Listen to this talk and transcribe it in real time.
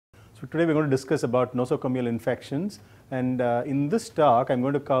So today we're going to discuss about nosocomial infections, and in this talk I'm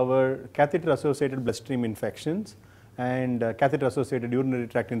going to cover catheter-associated bloodstream infections and catheter-associated urinary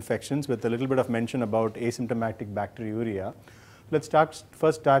tract infections with a little bit of mention about asymptomatic bacteriuria. Let's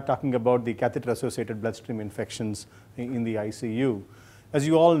first start talking about the catheter-associated bloodstream infections in the ICU. As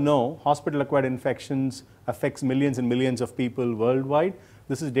you all know, hospital-acquired infections affects millions and millions of people worldwide.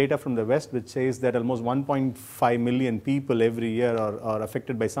 This is data from the West which says that almost 1.5 million people every year are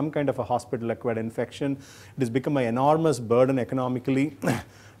affected by some kind of a hospital-acquired infection. It has become an enormous burden economically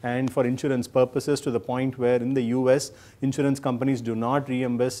and for insurance purposes, to the point where in the US, insurance companies do not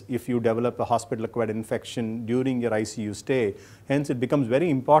reimburse if you develop a hospital-acquired infection during your ICU stay. Hence, it becomes very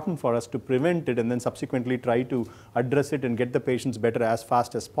important for us to prevent it and then subsequently try to address it and get the patients better as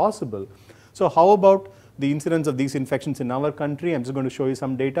fast as possible. So how about the incidence of these infections in our country? I'm just going to show you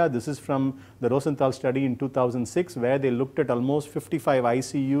some data. This is from the Rosenthal study in 2006, where they looked at almost 55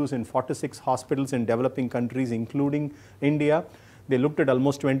 ICUs in 46 hospitals in developing countries, including India. They looked at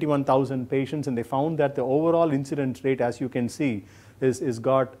almost 21,000 patients, and they found that the overall incidence rate, as you can see, is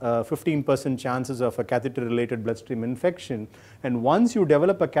got 15% chances of a catheter-related bloodstream infection. And once you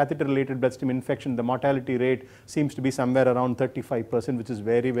develop a catheter-related bloodstream infection, the mortality rate seems to be somewhere around 35%, which is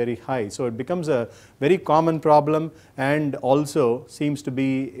very, very high. So it becomes a very common problem and also seems to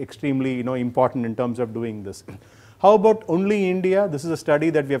be extremely important in terms of doing this. How about only India? This is a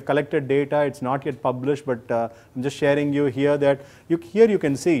study that we have collected data. It's not yet published, but I'm just sharing you here that here you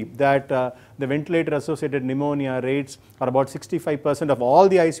can see that the ventilator-associated pneumonia rates are about 65% of all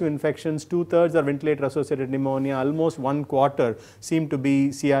the ICU infections. 2/3 are ventilator-associated pneumonia. Almost 1/4 seem to be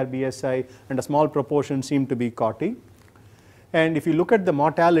CRBSI, and a small proportion seem to be COTI. And if you look at the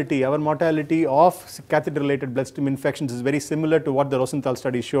mortality, our mortality of catheter-related bloodstream infections is very similar to what the Rosenthal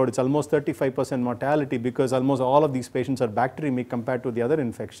study showed. It's almost 35% mortality because almost all of these patients are bacteremic compared to the other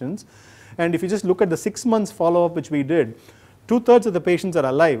infections. And if you just look at the 6 months follow-up which we did, 2/3 of the patients are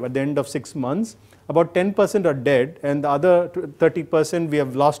alive at the end of 6 months. About 10% are dead, and the other 30% we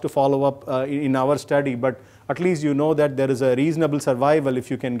have lost to follow-up in our study. But at least you know that there is a reasonable survival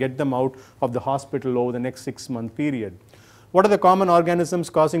if you can get them out of the hospital over the next 6-month period. What are the common organisms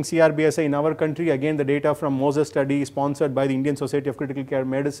causing CRBSI in our country? Again, the data from Moses study sponsored by the Indian Society of Critical Care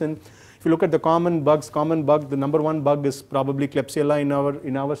Medicine. If you look at the common bugs, the number one bug is probably Klebsiella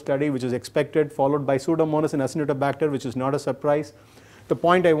in our study, which is expected, followed by Pseudomonas and Acinetobacter, which is not a surprise. The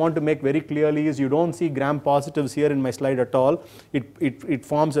point I want to make very clearly is you don't see gram positives here in my slide at all. It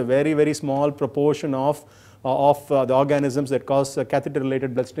forms a very, very small proportion of the organisms that cause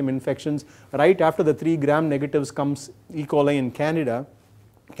catheter-related bloodstream infections. Right after the 3 gram negatives comes E. coli in Canada.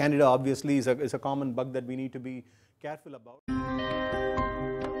 Canada obviously is a common bug that we need to be careful about.